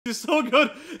It's so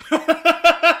good.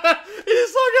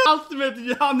 It's so good.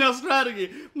 Ultimate Anya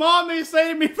strategy. Mommy,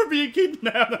 save me from being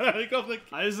kidnapped.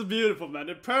 It's beautiful, man.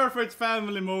 The perfect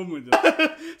family moment.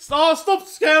 Stop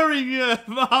scaring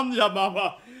Anya,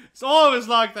 mama. It's always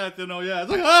like that, you know. Yeah,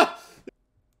 it's like, ah!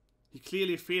 He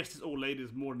clearly fears this old lady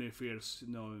more than he fears,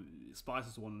 you know,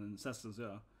 Spice's one in Sessions,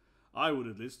 yeah. I would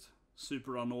at least.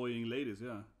 Super annoying ladies,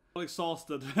 yeah.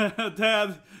 Exhausted.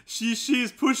 Dad,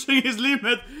 she's pushing his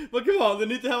limit. But come on, they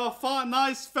need to have a fun,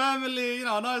 nice family, you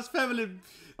know, nice family.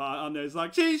 And it's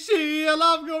like, Chi, I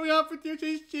love growing up with you,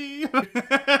 Chi.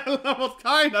 What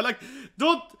kind of, like,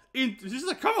 she's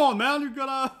like, come on, man, you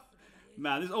gotta.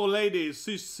 Man, this old lady is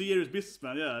serious business,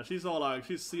 man, yeah. She's all like,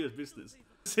 she's serious business.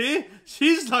 See?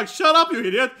 She's like, shut up, you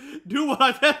idiot. Do what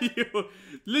I tell you.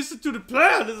 Listen to the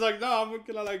plan. It's like, no, I'm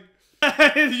gonna like.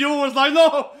 And yours like,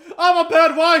 no, I'm a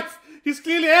bad wife. He's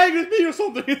clearly angry at me or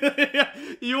something.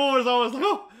 Yours always like,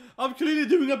 oh, I'm clearly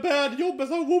doing a bad job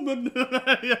as a woman.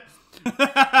 Yeah.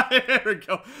 Here we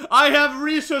go. I have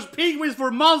researched penguins for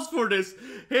months for this.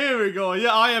 Here we go.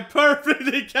 Yeah, I have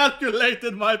perfectly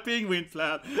calculated my penguin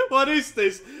plan. What is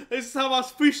this? This is how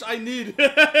much fish I need.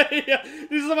 Yeah,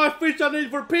 this is how much fish I need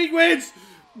for penguins.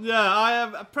 Yeah, I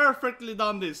have perfectly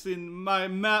done this in my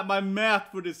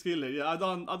math for this killer. Yeah, I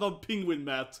done penguin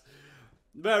math.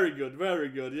 Very good, very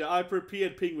good. Yeah, I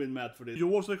prepared penguin math for this. You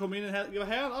also come in and give a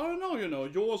hand? I don't know, you know.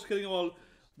 You're also getting all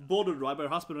bothered, right, by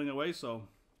your husband running away, so.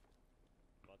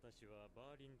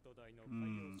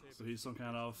 So he's some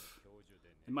kind of.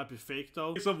 It might be fake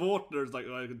though. Some water is like,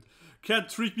 can't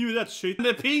treat me with that shit. And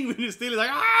the penguin is still like,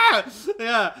 ah!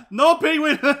 Yeah, no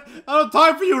penguin! I don't have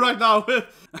time for you right now. Here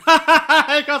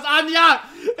comes Anya!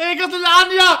 Here comes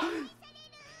Anya!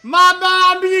 Mama,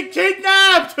 I'm being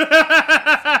kidnapped!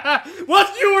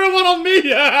 What's your one on me?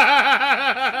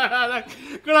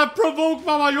 Gonna provoke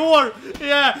Mama Yor!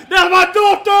 Yeah, that's my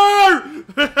daughter!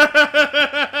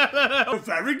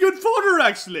 Very good father,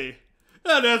 actually.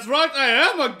 Yeah, that's right, I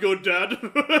am a good dad.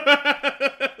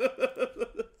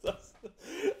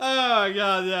 Oh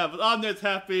god, yeah, but Anya's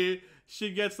happy. She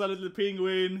gets a little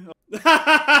penguin.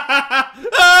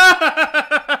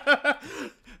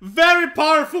 Very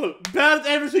powerful, bad at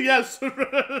everything else.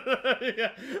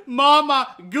 Yeah.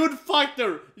 Mama, good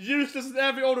fighter, useless in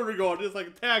every other regard. It's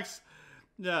like, thanks.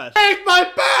 Yeah. Take my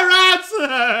parents!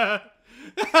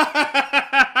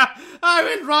 I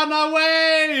will run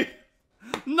away!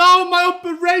 No, my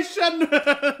operation!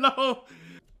 No.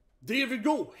 There we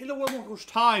go. Hello, everyone. It's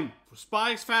time for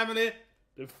spyXfamily.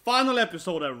 The final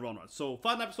episode, everyone. Right? So,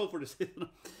 final episode for this season.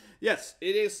 Yes,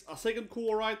 it is a second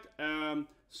core, right?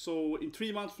 So, in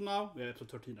 3 months from now, we're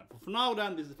episode 13 now. But for now,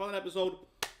 then, this is the final episode.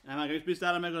 And I'm going to miss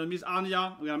that. I'm going to miss Anya.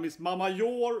 I'm going to miss Mama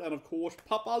Yor. And, of course,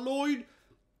 Papa Loid.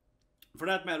 For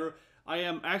that matter, I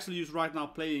am actually just right now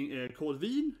playing called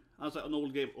Wien. That's an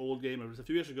old game. It was a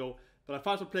few years ago. But I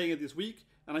started playing it this week,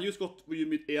 and I just got to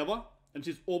meet Eva, and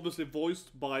she's obviously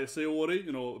voiced by Sayori,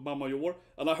 you know, Mama Yor.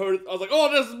 And I heard it, I was like, oh,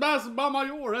 this is Mama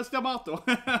Yor, that's Yamato.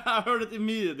 I heard it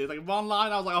immediately, like one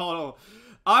line, I was like, oh no,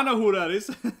 I know who that is.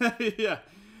 Yeah,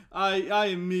 I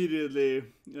immediately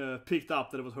picked up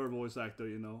that it was her voice actor,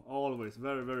 you know, always,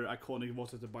 very, very iconic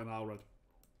voice actor by now, right?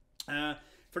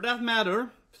 For that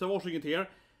matter, so I'm watching it here,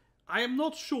 I am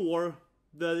not sure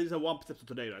that is a one episode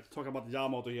today, right? Talk about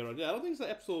Yamato here, right? Yeah, I don't think it's an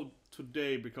episode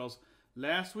today because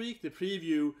last week the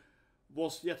preview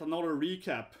was yet another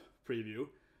recap preview.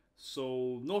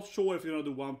 So not sure if you're gonna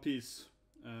do One Piece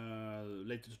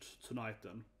later tonight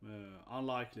then.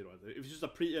 Unlikely, right? If it's just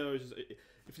a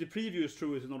if the preview is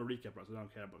true, it's not a recap, right? So I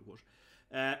don't care about it, of course.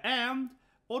 And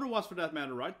otherwise, for that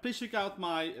matter, right? Please check out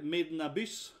my Made in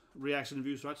Abyss reaction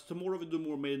reviews, right? So tomorrow we do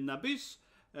more Made in Abyss.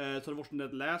 So I watched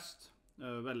that last.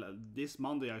 This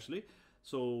Monday actually,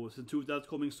 so since that's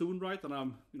coming soon, right? And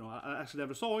I'm, you know, I actually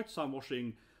never saw it, so I'm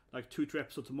watching like 2-3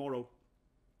 episodes tomorrow.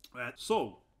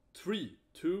 So 3,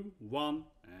 2, 1,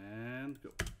 and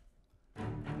go.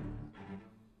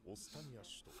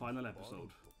 Final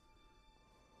episode.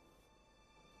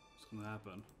 What's gonna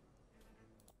happen?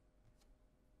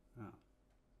 Yeah.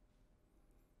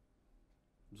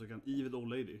 It's like an evil old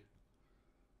lady.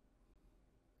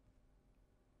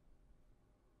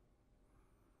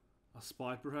 A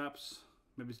spy, perhaps.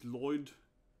 Maybe it's Loid.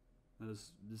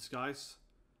 This disguise.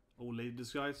 Old lady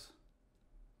disguise.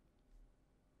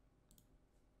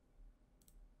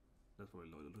 That's probably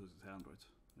Loid. Look at his hand, right?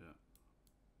 Yeah.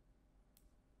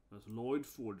 That's Loid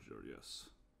Forger, yes.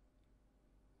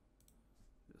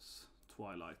 Yes.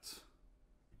 Twilight.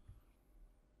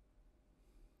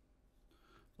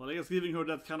 Well, I guess giving her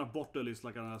that kind of bottle is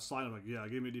like a sign of like, yeah,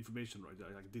 give me the information, right?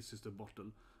 Like, this is the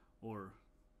bottle. Or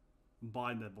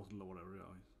buy that bottle or whatever,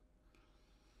 yeah.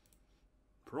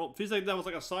 Feels like that was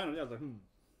like a sign. Yeah, like,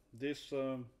 this.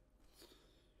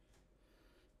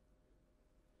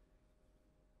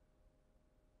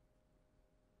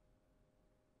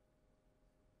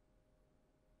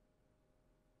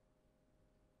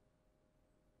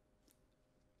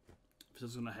 This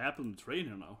is gonna happen in the train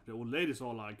here now. The old ladies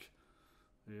are like,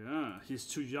 yeah, he's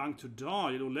too young to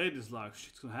die. The old lady's like,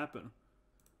 shit's gonna happen.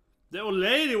 The old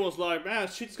lady was like, man,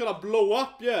 shit's gonna blow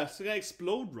up. Yeah, it's gonna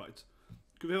explode, right?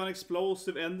 Could we have an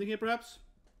explosive ending here, perhaps?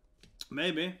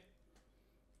 Maybe.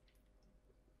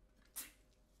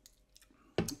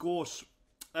 Of course,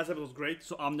 that episode was great.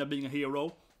 So Anya being a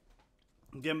hero.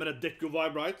 Give me the deku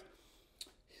vibe, right?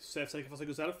 Self-sacrifice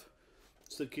yourself.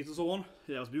 Still kids and so on.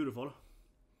 Yeah, it was beautiful.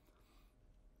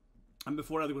 And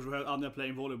before that, of course, we had Anya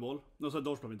playing volleyball. No, so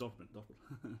dodgeball,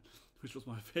 which was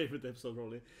my favorite episode,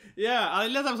 probably. Yeah,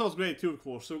 last episode was great too, of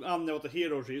course. So Anya was the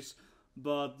hero she is.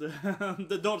 But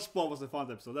the dodgeball was the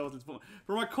fun episode. That was fun.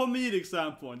 From a comedic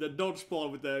standpoint, the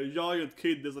dodgeball with the giant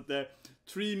kid, there's like the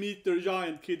 3-meter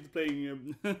giant kid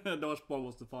playing dodgeball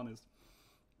was the funniest.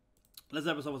 Last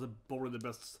episode was probably the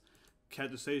best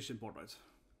characterization part, right?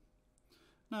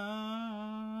 At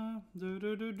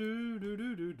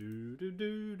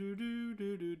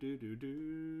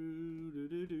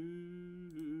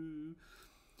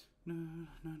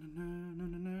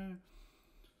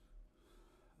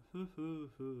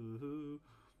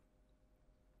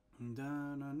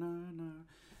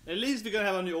least we're gonna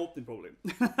have a new opening, probably.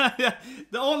 Yeah,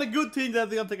 the only good thing that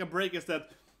they're gonna take a break is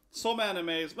that some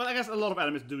animes, well, I guess a lot of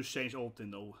animes do change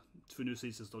opening though for new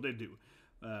seasons, though they do.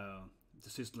 The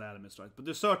seasonal animes, right? But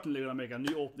they're certainly gonna make a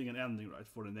new opening and ending, right,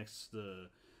 for the next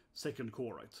second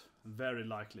core, right? Very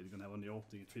likely they're gonna have a new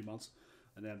opening in 3 months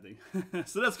and ending.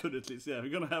 So that's good at least. Yeah, we're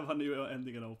gonna have a new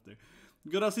ending and opening.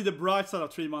 We're gonna see the bright side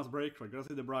of 3 months break, right? Gonna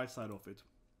see the bright side of it.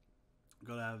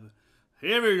 Gonna have.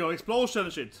 Here we go, explosion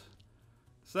and shit.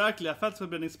 Exactly, I felt it would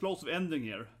be an explosive ending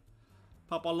here.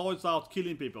 Papa Loid's out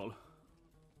killing people.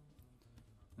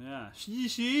 Yeah,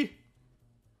 she.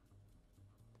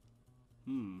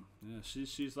 Yeah,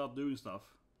 she's out doing stuff.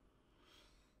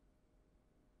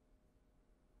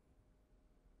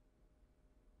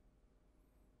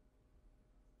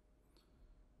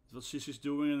 What she's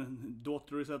doing, and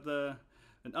daughter is at the,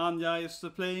 and Anya is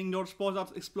playing dodgeball,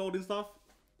 that's exploding stuff.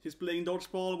 She's playing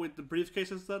dodgeball with the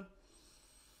briefcase instead.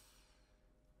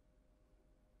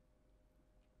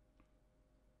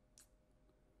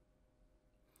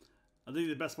 I think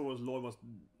the best part was Loid was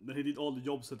that he did all the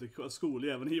jobs at the school.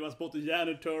 Yeah, when he was both the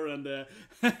janitor and the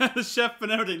chef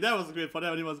and everything. That was a great part.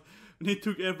 When he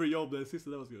took every job there, sister,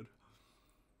 that was good.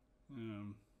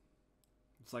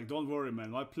 It's like, don't worry,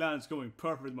 man. My plan is going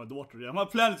perfect with my daughter. Yeah, my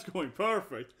plan is going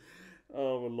perfect.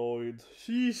 Oh, Loid.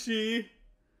 She.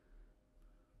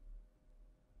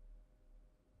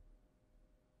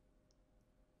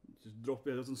 Just drop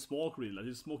it. It doesn't smoke really. Like,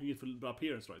 he's smoking it for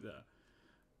appearance right there.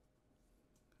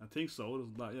 I think so. It was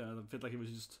like, yeah, I felt like he was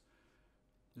just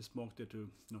smoked it to, you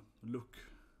know, look.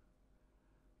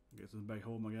 Gets him back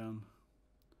home again.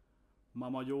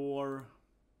 Mama Yor.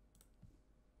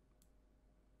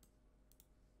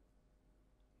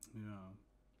 Yeah.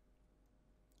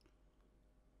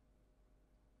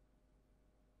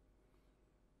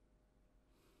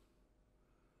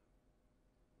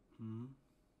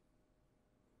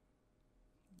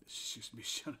 She's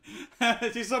mission.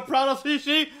 She's so proud of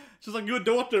Shishi. She's a good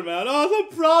daughter, man. Oh,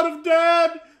 so proud of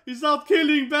Dad. He's out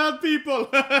killing bad people.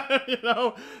 You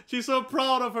know, she's so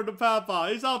proud of her, the papa.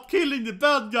 He's out killing the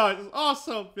bad guys. It's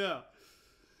awesome. Yeah.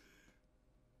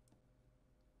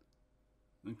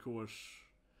 And of course,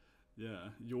 yeah,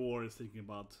 Yuri is thinking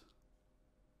about.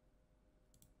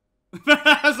 So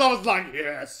I was like,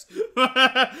 yes.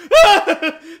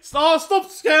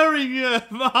 Stop scaring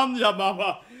Anya,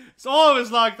 Mama. It's always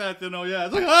like that, you know. Yeah,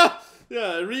 it's like,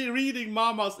 yeah. Reading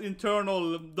Mama's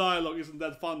internal dialogue isn't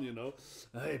that fun, you know.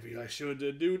 Maybe I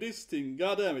should do this thing.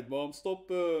 God damn it, Mom.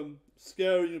 Stop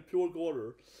scaring the pure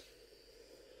water.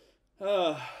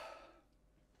 Well,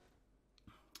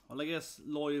 I guess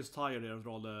Loid is tired here after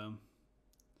all the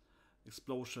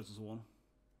explosions and so on.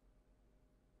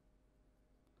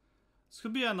 This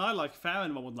could be a nice like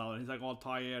family moment now. He's like all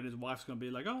tired. His wife's gonna be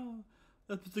like, "Oh,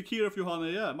 let's take care of you,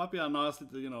 honey." Yeah, it might be a nice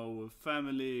little, you know,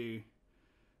 family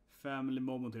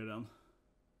moment here then.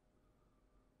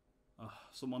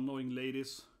 Some annoying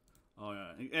ladies. Oh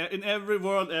yeah, in every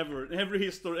world ever, in every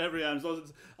history, every anime, so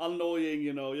it's annoying,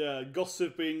 you know. Yeah,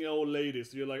 gossiping old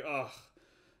ladies. You're like, ugh,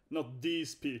 not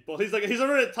these people. He's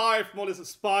already tired from all this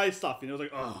spy stuff. You know,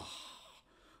 it's like,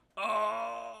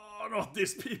 oh, not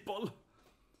these people.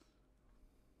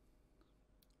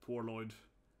 Poor Loid.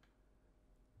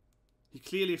 He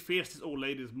clearly fears this old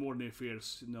lady more than he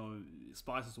fears, you know,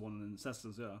 Spice's one in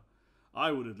essence, yeah.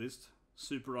 I would at least.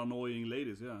 Super annoying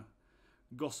ladies, yeah.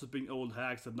 Gossiping old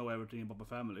hags that know everything about my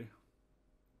family.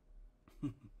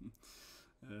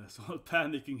 So I'm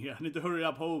panicking here. I need to hurry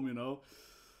up home, you know.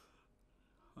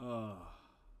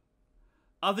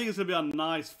 I think it's gonna be a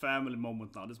nice family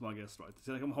moment now. This is my guess, right? It's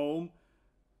gonna come home,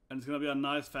 and it's gonna be a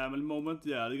nice family moment.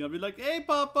 Yeah, they're gonna be like, "Hey,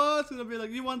 Papa!" It's gonna be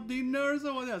like, "You want dinner?" or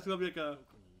something. Yeah, it's gonna be like a.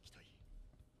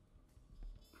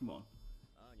 Come on.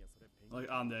 Like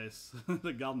Anya is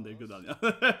the Gandhi, good Anya.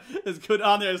 It's good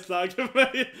Anya is like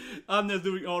Anya's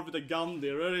doing art with a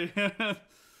Gandhi, really. Come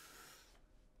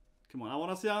on, I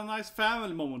wanna see a nice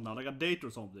family moment now, like a date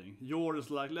or something. Yuri is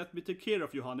like, "Let me take care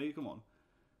of you, honey." Come on.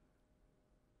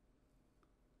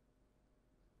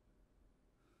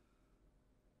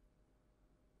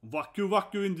 Vaku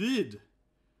vaku indeed.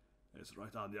 That's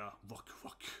right, Anya. Vaku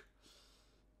vaku.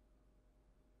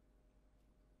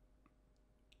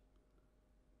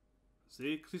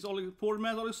 See, because he's all poor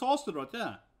man's all exhausted, right?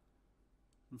 Yeah.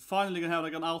 I'm finally gonna have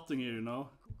like an outing here, you know.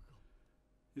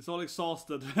 He's all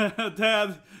exhausted.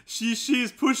 Dad,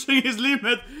 she's pushing his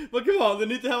limit. But come on, they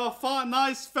need to have a fun,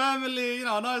 nice family, you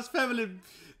know, nice family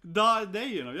day,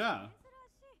 you know, yeah.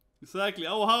 Exactly.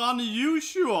 Oh, how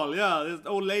unusual. Yeah, this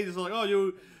old lady's like, "Oh,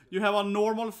 you have a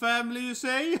normal family, you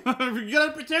say? We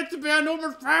gotta pretend to be a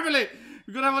normal family.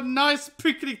 We're gonna have a nice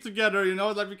picnic together, you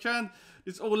know, like we can't.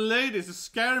 This old lady to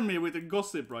scare me with the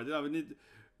gossip, right? Yeah, we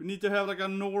need to have like a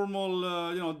normal,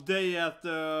 you know, day at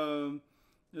the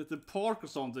park or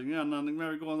something, yeah, and then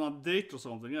maybe go on a date or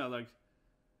something, yeah, like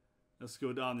that's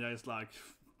good. Anya is like,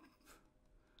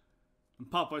 and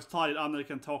Papa is tired. Anya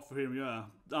can talk for him, yeah.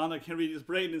 Anya can read his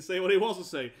brain and say what he wants to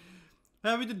say.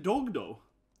 Have the dog though?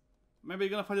 Maybe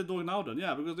you're gonna find the dog now then,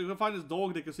 yeah, because they're gonna find this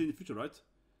dog they can see in the future, right?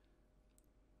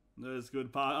 That's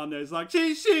good. Anya is like, "Chi,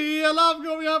 I love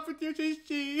going out with you, Chi."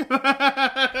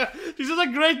 She's just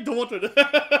a great daughter.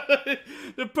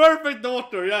 The perfect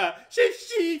daughter, yeah. Chi,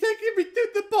 taking me to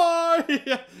the bar.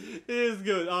 Yeah, it's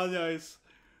good. Anya is.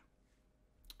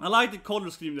 I like the color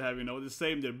scheme they have, you know, the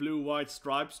same there, blue, white,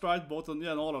 striped, both on,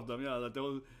 yeah, and all of them, yeah. Like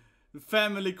the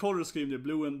family color scheme, there,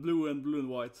 blue and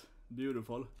white,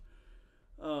 beautiful.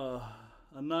 A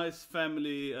nice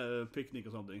family picnic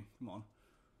or something. Come on.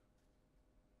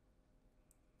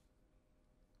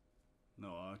 No,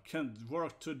 I can't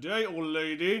work today, old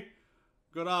lady.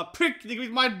 Got a picnic with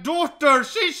my daughter.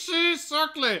 She,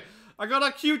 certainly. I got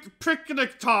a cute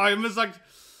picnic time. It's like,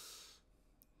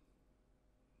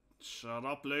 shut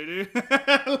up, lady.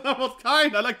 What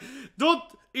kind? I like, don't.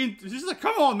 She's like,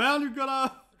 come on, man. You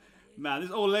gotta. Man, this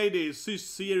old lady, she's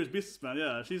serious business, man.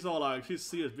 Yeah, she's all like, she's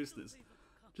serious business.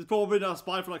 She's probably been a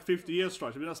spy for like 50 years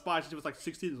straight. She's been a spy since she was like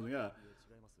 16 or something, yeah.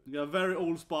 You got a very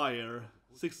old spy here.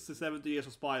 60, 70 years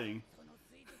of spying.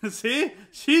 See?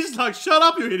 She's like, shut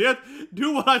up, you idiot.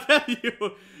 Do what I tell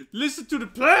you. Listen to the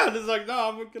plan. It's like, no,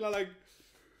 I'm gonna like...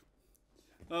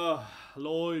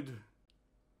 Loid.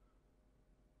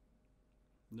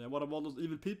 Yeah, what about those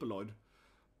evil people, Loid?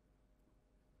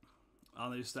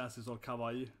 Anna just dances all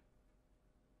kawaii.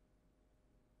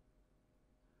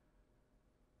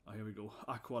 Oh, here we go.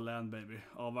 Aqualand, baby.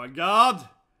 Oh my god!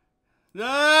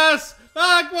 Yes!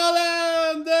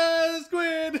 Aqualand! The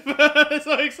squid!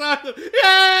 So excited!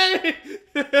 Yay!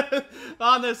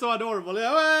 Anna is so adorable.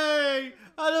 Yeah, hey!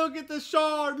 Look at the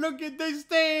shark! Look at this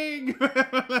thing!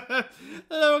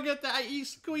 Look at the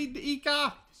squid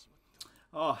Ika!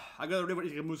 Oh, I gotta remember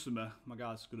Ika Musume. My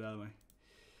god, it's good anyway.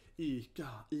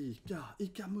 Ika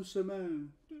Musume.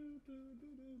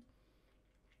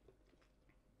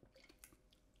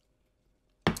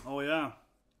 Oh yeah.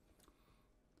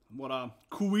 What a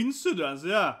coincidence,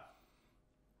 yeah.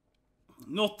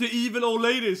 Not the evil old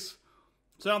ladies.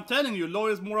 So I'm telling you,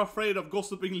 Loid is more afraid of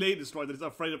gossiping ladies, right, than he's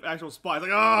afraid of actual spies.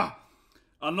 Like,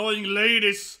 annoying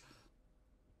ladies.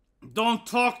 Don't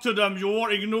talk to them, you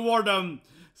ignore them.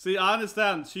 See, I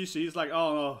understand. She's like,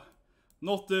 oh no.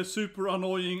 Not the super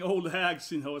annoying old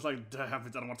hags, you know. It's like, damn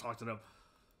it, I don't want to talk to them.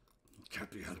 Can't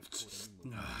be helped.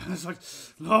 It's like,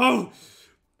 no!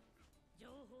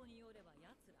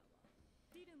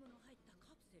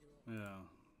 Yeah,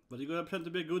 but you gotta pretend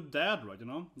to be a good dad, right? You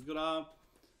know, you gotta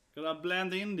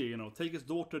blend in there. You know, take his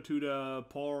daughter to the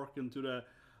park and to the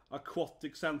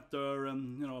aquatic center,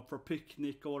 and you know, for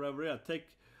picnic or whatever. Yeah,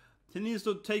 he needs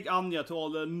to take Anya to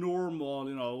all the normal,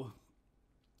 you know,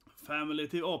 family.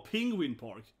 Oh, penguin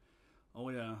park. Oh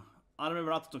yeah, I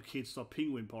remember that to kids to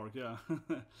penguin park. Yeah.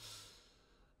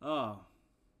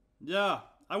 Yeah,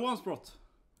 I once brought.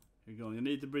 Here you go. You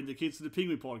need to bring the kids to the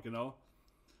penguin park. You know.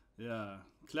 Yeah.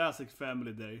 Classic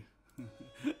family day.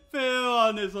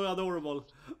 Fan is so adorable.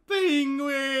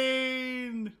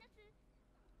 Penguin!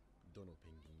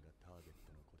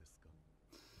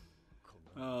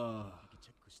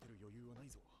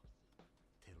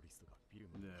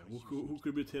 Yeah, who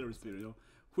could be a terrorist here, you know?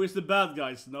 Who is the bad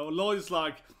guys, you know? Loid is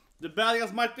like, the bad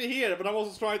guys might be here, but I'm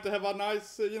also trying to have a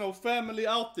nice, you know, family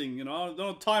outing, you know? I don't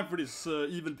have time for these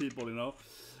evil people, you know?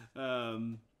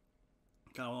 Kind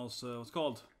of what's it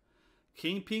called?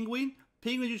 King Penguin?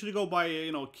 Penguin usually go by,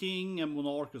 you know, king and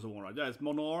monarch or so on, right? Yeah, it's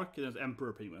monarch and it's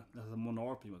emperor penguin. That's a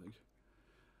monarch penguin, I think.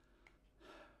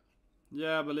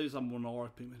 Yeah, I believe it's a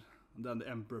monarch penguin. And then the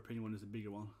emperor penguin is the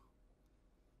bigger one.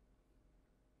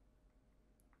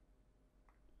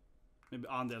 Maybe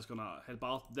Anya's gonna help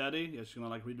out Daddy. Yeah, she's gonna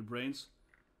like read the brains.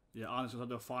 Yeah, Anya's gonna have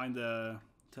to find the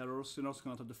terrorists, you know, she's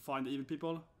gonna have to find the evil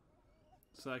people.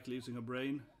 Exactly, using her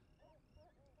brain.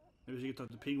 Maybe she can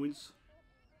talk to penguins.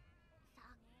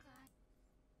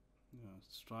 Yeah,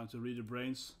 it's trying to read the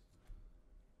brains.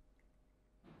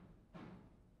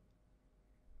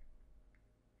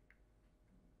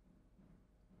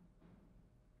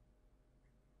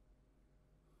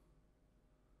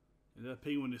 That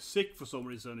penguin is sick for some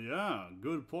reason. Yeah,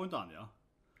 good point, Anya.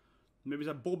 Maybe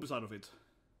it's a bob side of it.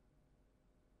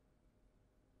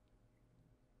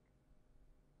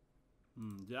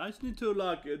 Yeah, I just need to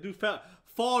like do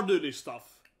father this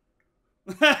stuff.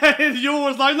 You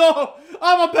was like, no,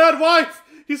 I'm a bad wife.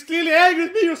 He's clearly angry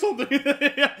at me or something.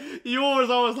 You always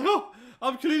like, oh,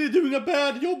 I'm clearly doing a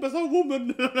bad job as a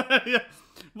woman. Yeah.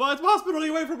 Why is my husband running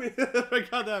away from me?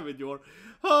 God damn it, Yor.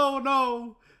 Oh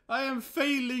no. I am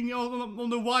failing on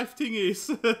the wife thingies.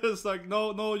 It's like,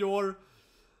 no, Yor.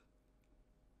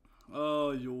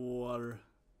 Oh, Yor.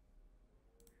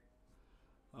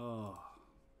 Oh.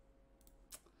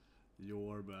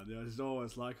 Yor, man. Yeah, it's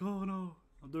always like, oh no,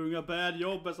 I'm doing a bad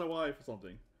job as a wife or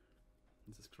something.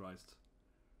 Jesus Christ.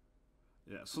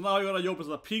 Yeah, so now you're gonna job as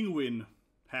a penguin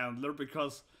handler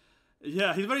because,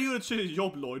 yeah, he's very good at his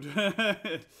job, Loid.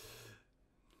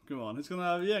 Come on, he's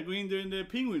gonna, yeah, go in there in the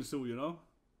penguin zoo, you know?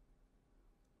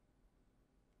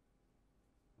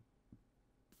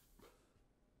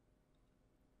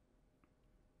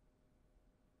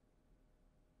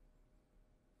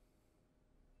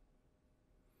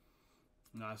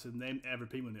 No, I said name every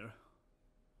penguin here.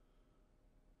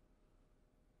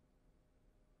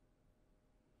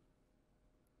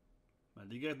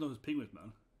 Man, you guys know his penguins,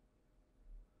 man.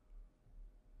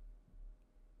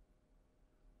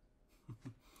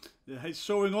 Yeah, he's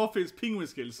showing off his penguin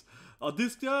skills. Oh,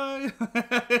 this guy!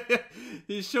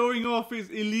 He's showing off his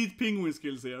elite penguin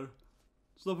skills here.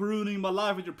 Stop ruining my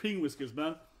life with your penguin skills,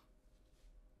 man.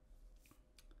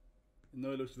 You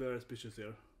know, it looks very suspicious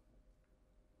here.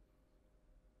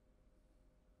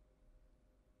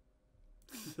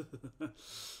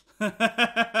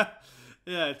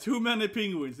 Yeah, too many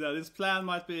penguins. Yeah, this plan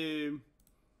might be...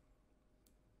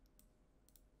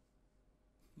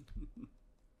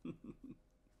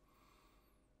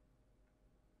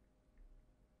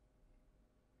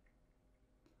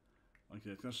 Okay,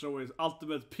 it's gonna show his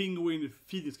ultimate penguin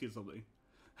feeding skill something.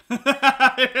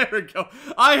 Here we go.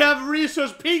 I have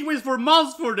researched penguins for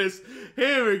months for this.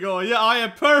 Here we go. Yeah, I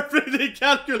have perfectly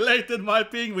calculated my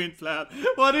penguin plan.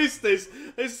 What is this?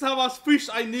 This is how much fish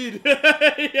I need.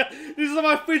 Yeah, this is how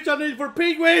much fish I need for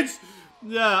penguins.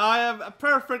 Yeah, I have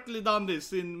perfectly done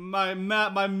this in my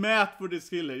math for this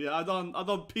skill. Yeah, I done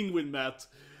penguin math.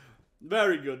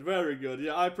 Very good, very good.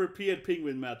 Yeah, I prepared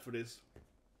penguin math for this.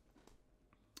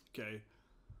 Okay.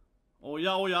 Oh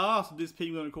yeah, so this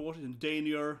penguin of course is in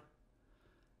danger.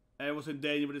 I was in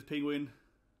danger with this penguin.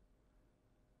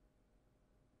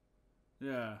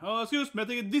 Yeah. Oh, excuse me, I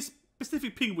think this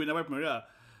specific penguin away from me, yeah.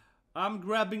 I'm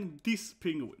grabbing this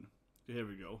penguin. Okay, here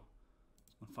we go.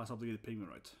 I'll find something in the penguin,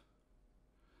 right?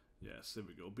 Yes, there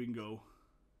we go. Bingo.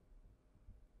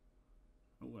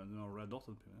 Oh, and no red dot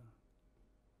on the penguin.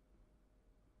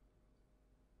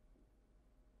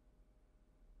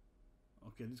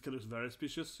 Okay, this guy looks very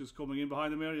suspicious. He's coming in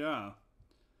behind him here, yeah.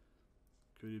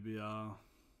 Could he be a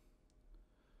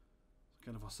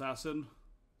kind of assassin?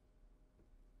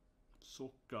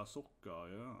 Socka,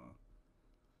 yeah.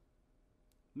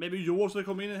 Maybe yours will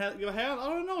come in and give a hand? I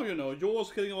don't know, you know.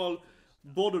 Yours getting all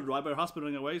bothered right by her husband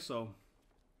running away, so.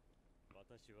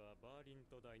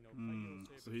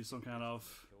 So he's some kind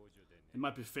of... It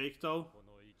might be fake though.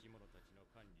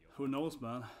 Who knows,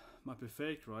 man? Might be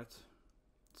fake, right?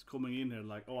 It's coming in here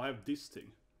like, oh, I have this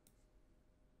thing.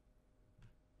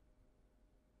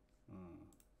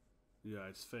 Yeah,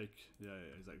 it's fake. Yeah,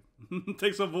 it's like,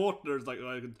 take some water. It's like, oh,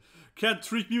 I can't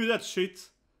treat me with that shit.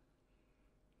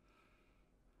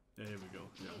 Yeah, here we go.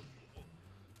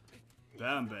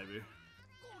 Damn, baby.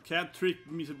 Can't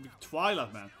trick me to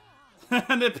Twilight, man.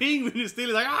 And the penguin is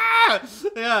still like, ah!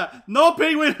 Yeah, no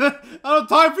penguin! I don't have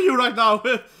time for you right now!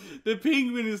 The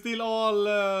penguin is still all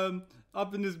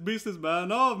up in his business,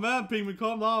 man. Oh, man, penguin,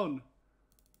 calm down.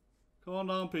 Calm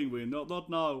down, penguin. Not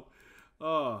now.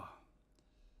 Oh.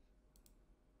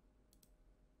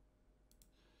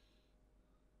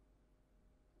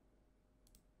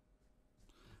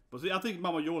 But see, I think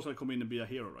Mama Yours will come in and be a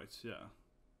hero, right? Yeah.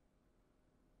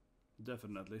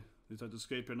 Definitely. They try to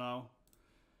escape here now.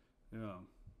 Yeah.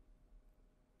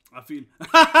 I feel...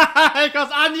 Here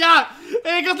comes Anya!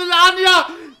 Here comes little Anya!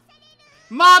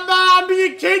 Mama, I'm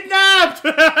being kidnapped!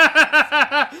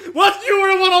 What's you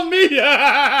the one on me?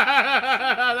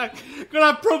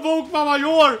 Gonna provoke Mama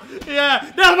Yor!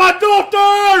 Yeah, that's my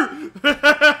daughter!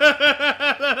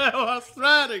 What a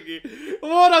strategy!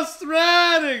 What a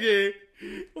strategy!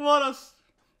 What a...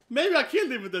 Maybe I killed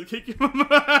him with that kick.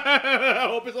 I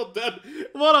hope he's not dead.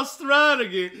 What a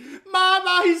strategy.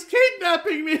 Mama, he's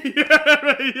kidnapping me.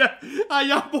 Yeah. I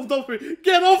jumped off me.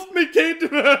 Get off me, kid.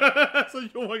 So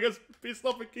Johan gets pissed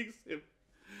off and kills him.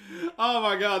 Oh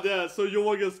my god, yeah. So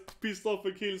Johan gets pissed off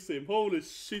and kills him. Holy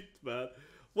shit, man.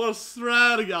 What a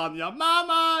strategy, Anya.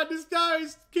 Mama, this guy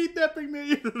is kidnapping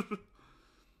me.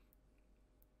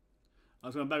 I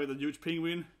was going back with a huge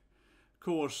penguin. Of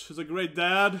course, he's a great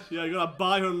dad. Yeah, you gotta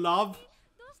buy her love.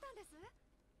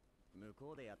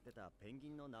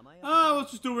 I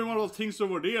was just doing one of those things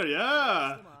over there,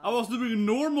 yeah. I was doing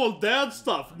normal dad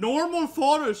stuff. Normal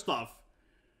father stuff.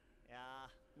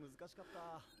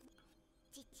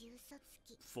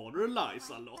 Father lies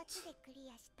a lot.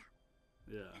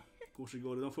 Yeah, of course he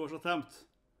got it on first attempt.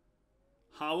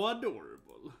 How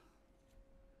adorable.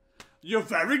 You're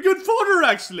very good father,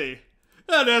 actually.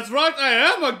 Yeah, that's right, I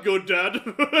am a good dad.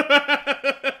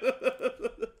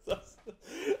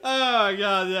 Oh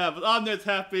god, yeah, but Anya's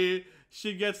happy.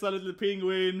 She gets a little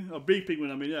penguin, a big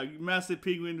penguin, I mean, yeah, massive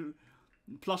penguin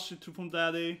plushie from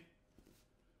daddy.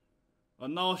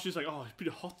 And now she's like, oh, it's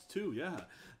pretty hot too, yeah.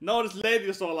 Now this lady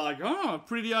is all like, oh,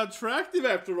 pretty attractive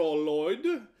after all,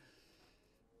 Loid.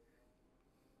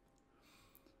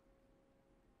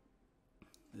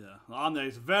 Yeah, Anya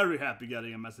is very happy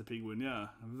getting a massive penguin, yeah.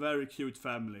 Very cute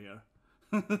family here.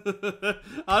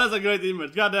 Oh, that's a great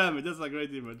image. God damn it, that's a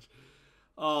great image.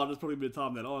 Oh, that's probably be a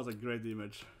thumbnail. Oh, that's a great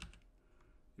image.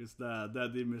 It's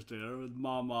that image there with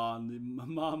Mama and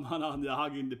Anya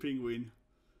hugging the penguin.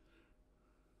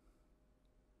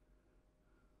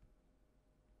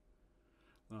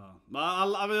 I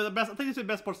mean, I think the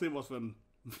best part still was when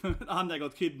Anya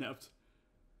got kidnapped.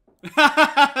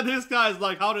 This guy's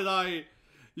like, how did I...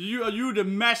 You're the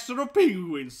master of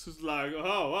penguins. It's like,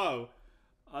 oh wow,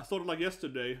 I thought it like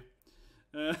yesterday.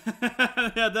 Yeah,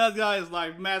 that guy is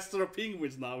like master of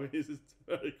penguins now. He's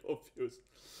very confused.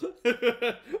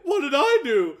 What did I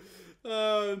do?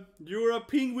 You're a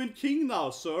penguin king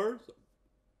now, sir.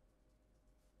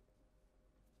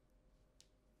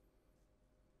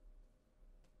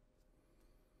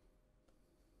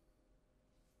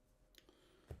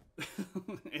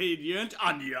 Agent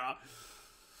Anya.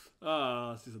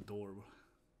 This is adorable.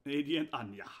 Agent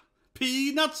Anya.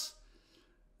 Peanuts!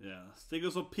 Yeah, stick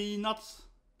us some peanuts.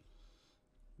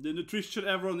 The nutrition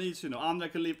everyone needs, you know. Anya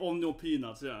can live only on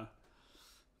peanuts, yeah.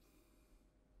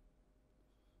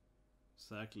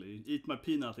 Exactly. Eat my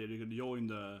peanut here, you can join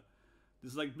the...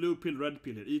 This is like blue pill, red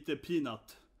pill here. Eat the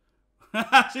peanut.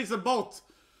 She's a bot!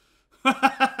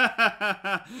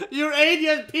 You're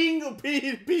Agent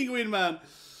Penguin, man!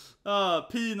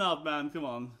 Peanut, man, come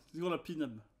on. You want a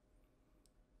peanut?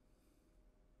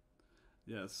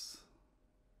 Yes.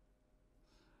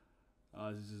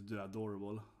 This is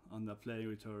adorable. And they're playing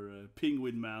with her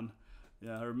penguin man.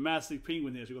 Yeah, her massive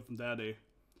penguin here she got from daddy.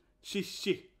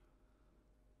 Shishi.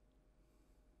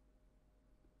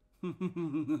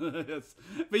 Yes.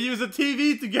 We use a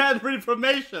TV to gather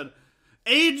information.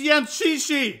 Agent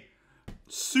Shishi.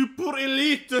 Super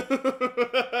elite.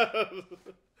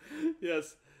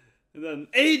 Yes. And then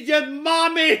Agent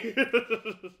Mommy.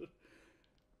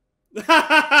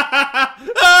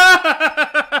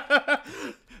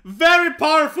 Very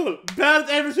powerful, bad at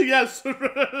everything else.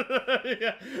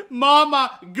 Yeah.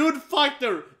 Mama, good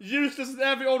fighter, useless in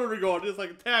every other regard. It's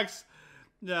like tags.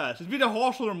 Yeah, she's been a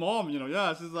harsh on her mom, you know.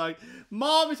 Yeah, she's like,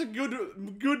 mom is a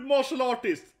good martial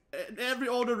artist. In every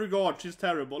other regard, she's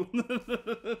terrible.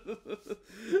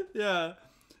 Yeah,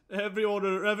 every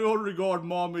other regard,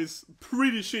 mom is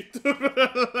pretty shit.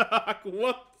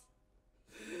 What?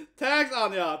 Thanks,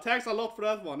 Anya. Thanks a lot for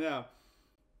that one, yeah.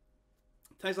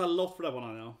 Thanks a lot for that one,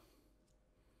 Anya.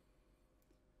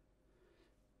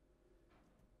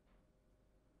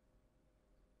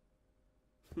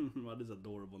 That is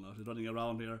adorable now. She's running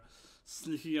around here,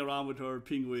 sneaking around with her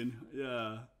penguin.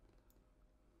 Yeah.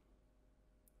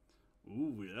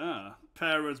 Ooh, yeah.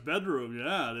 Parents' bedroom,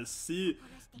 yeah. The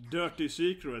dirty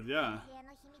secret, yeah.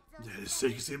 The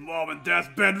sexy mom and dad's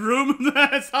bedroom.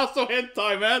 That sounds so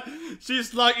hentai, man.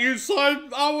 She's like inside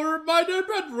my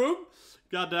bedroom.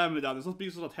 God damn it, it's not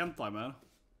being so hentai, man.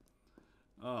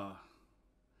 Oh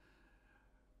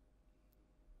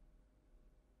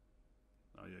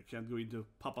yeah, can't go into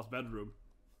Papa's bedroom.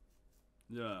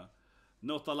 Yeah.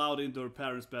 Not allowed into her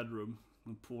parents' bedroom.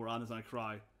 And poor Anna's gonna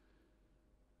cry.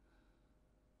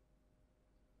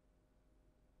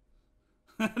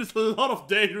 There's a lot of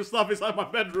dangerous stuff inside my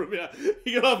bedroom, yeah.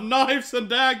 You can have knives and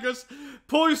daggers,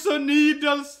 poison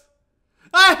needles.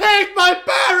 I hate my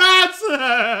parents!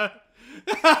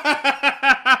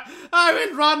 I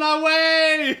will run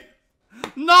away!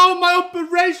 No, my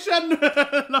operation!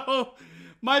 No,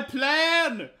 my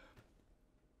plan! I'm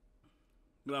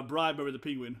gonna bribe her with the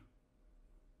penguin.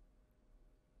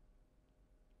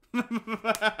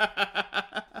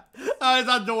 Oh, it's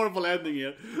an adorable ending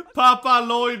here. Papa,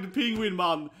 Loid, penguin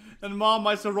man, and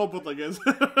Mama is a robot, I guess.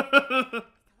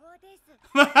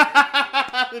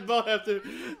 They both have to.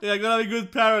 Yeah, gonna be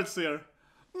good parents here.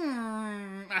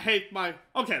 I hate my.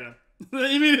 Okay then.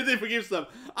 Immediately forgives them.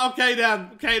 Okay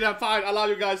then, fine. I love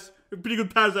you guys. You're pretty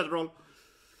good parents after all.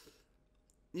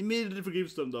 Immediately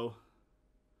forgives them though.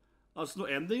 Oh, it's no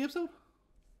ending episode?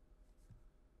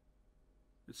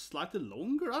 It's slightly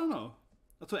longer? I don't know.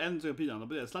 That's what ends opinion,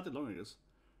 but yeah, it's slightly longer, I guess.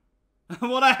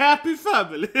 What a happy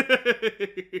family!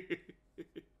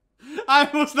 I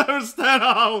must never stand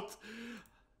out!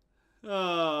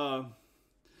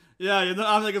 Yeah, you know,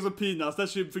 Anya got some peanuts, that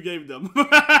she forgave them.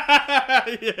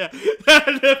 Yeah,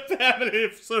 the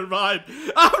family survived.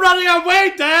 I'm running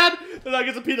away, Dad! And I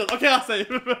get some peanuts. Okay, I'll say.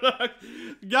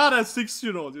 God, a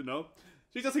 6-year-old, you know.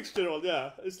 She's a 6-year-old,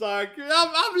 yeah. It's like,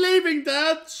 I'm leaving,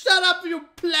 Dad. Shut up with your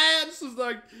plans. It's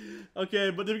like, okay,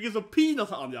 but then we get some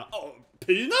peanuts, Anya. Oh,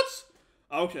 peanuts?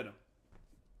 Okay, then.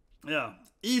 Yeah.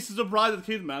 Easy to surprise the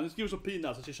kid, man. Just give her some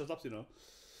peanuts and she shuts up, you know.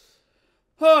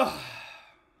 Oh,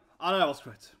 that was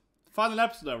great. Final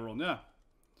episode, everyone, yeah.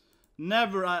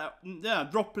 Never, yeah,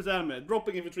 drop this anime.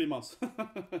 Dropping every 3 months.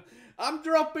 I'm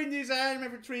dropping this anime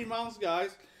every 3 months,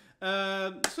 guys.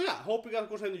 So yeah, hope you guys of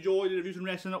course enjoyed the reviews and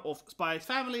reaction of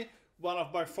SpyXfamily, one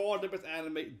of by far the best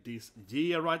anime this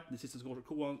year, right? This is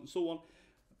cool and so on.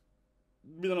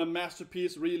 Been a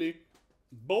masterpiece, really.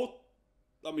 Both,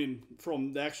 I mean,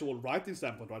 from the actual writing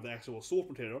standpoint, right, the actual source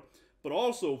material, but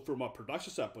also from a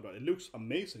production standpoint, right? It looks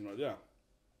amazing, right? Yeah.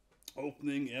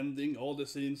 Opening, ending, all the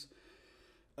scenes.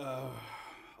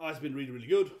 It's been really, really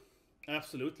good.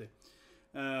 Absolutely.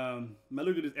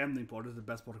 Look at this ending part. This is the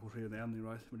best part of course here in the ending,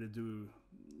 right? When they do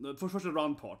first the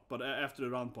run part, but after the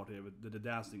run part here with the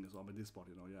dancing as well, with this part,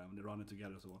 you know, yeah, when they run it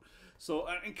together and so on. So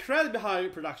incredibly high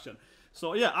production.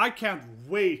 So yeah, I can't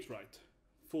wait, right,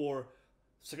 for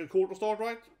second quarter to start,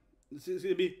 right? It's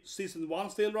gonna be season 1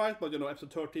 still, right? But you know,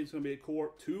 episode 13 is gonna be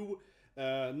core 2,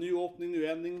 new opening, new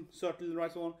ending, certainly,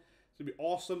 right? So on. It's gonna be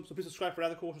awesome. So please subscribe for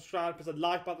that, of course. Subscribe, press that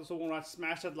like button, so on, right?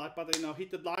 Smash that like button, you know,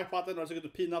 hit that like button, or so get the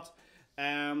peanuts.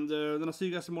 And then I'll see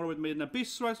you guys tomorrow with Made in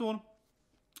Abyss, right, so on.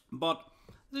 But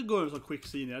let's go over some quick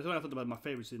scene here. I don't have to talk about my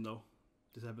favorite scene though.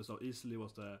 This episode easily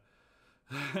was the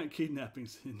kidnapping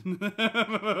scene.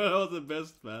 That was the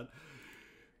best, man.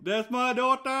 That's my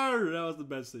daughter! That was the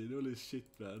best scene. Holy shit,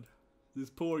 man. This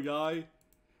poor guy.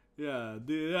 Yeah,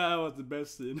 that was the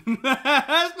best scene.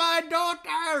 That's my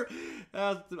daughter!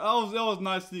 That was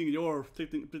nice seeing your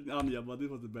picking Anya, but this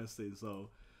was the best scene, so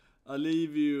I'll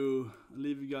leave you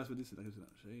guys with this scene.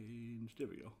 Change. There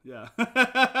we go. Yeah.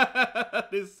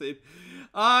 This scene.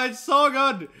 It's so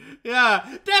good.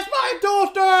 Yeah. That's my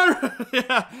daughter!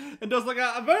 Yeah. And there's like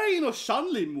a very, you know,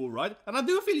 Shanli move, right? And I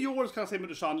do feel yours kind of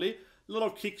similar to Shanli. A lot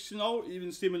of kicks, you know,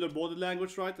 even similar body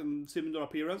language, right? And similar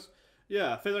appearance.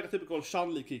 Yeah, feels like a typical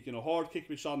Shanli kick, you know, hard kick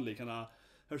with Shanli, kind of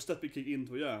her stepping kick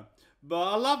into, yeah. But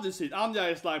I love this scene. Anya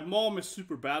is like, mom is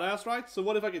super badass, right? So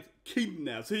what if I get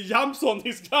kidnapped? So he jumps on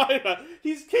this guy, right?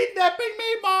 He's kidnapping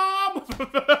me, mom!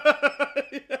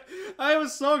 Yeah, it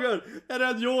was so good. And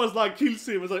then yours like kills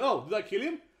him. It's like, oh, did I kill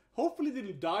him? Hopefully he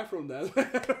didn't die from that.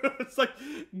 It's like,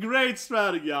 great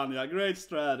strategy, Anya, great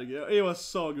strategy. It was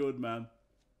so good, man.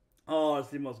 Oh,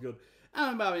 this scene was good.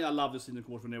 And I mean, I love this scene, of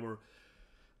course, whenever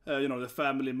you know, the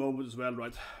family moment as well,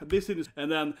 right? This is,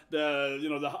 and then the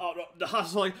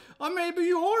husband's like, oh, maybe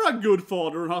you are a good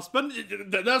father and husband.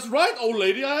 That's right, old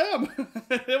lady, I am.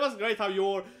 It was great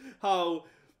how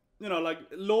you know, like,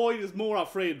 Loid is more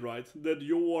afraid, right, that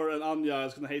Yuri and Anya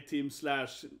is gonna hate him,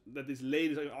 slash, that these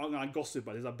ladies are gonna gossip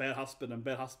about he's a bad husband and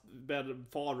bad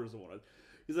father and so on.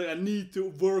 He's like, I need to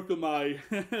work on my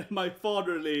my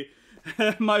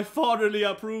fatherly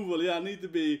approval. Yeah, I need to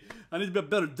be a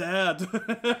better dad,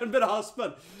 a better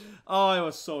husband. Oh, it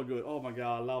was so good. Oh my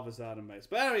god, I love this anime.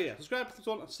 But anyway, yeah, subscribe to this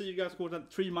one. I'll see you guys in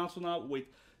 3 months from now with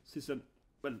season,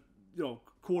 well, you know,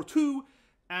 core 2.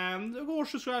 And of course,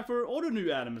 subscribe for all the new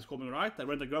animes coming, right? The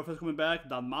Rent a Girlfriend is coming back,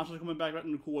 Dan Marshall is coming back, right?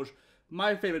 And of course,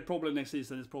 my favorite probably next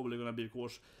season is probably gonna be, of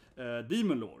course,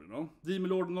 Demon Lord, you know? Demon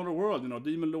Lord in Another World, you know?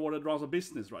 Demon Lord that runs a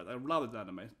business, right? I love that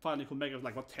anime. Finally come back after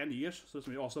like, what, 10 years? So it's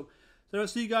gonna be awesome. So I'll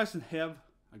see you guys and have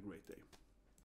a great day.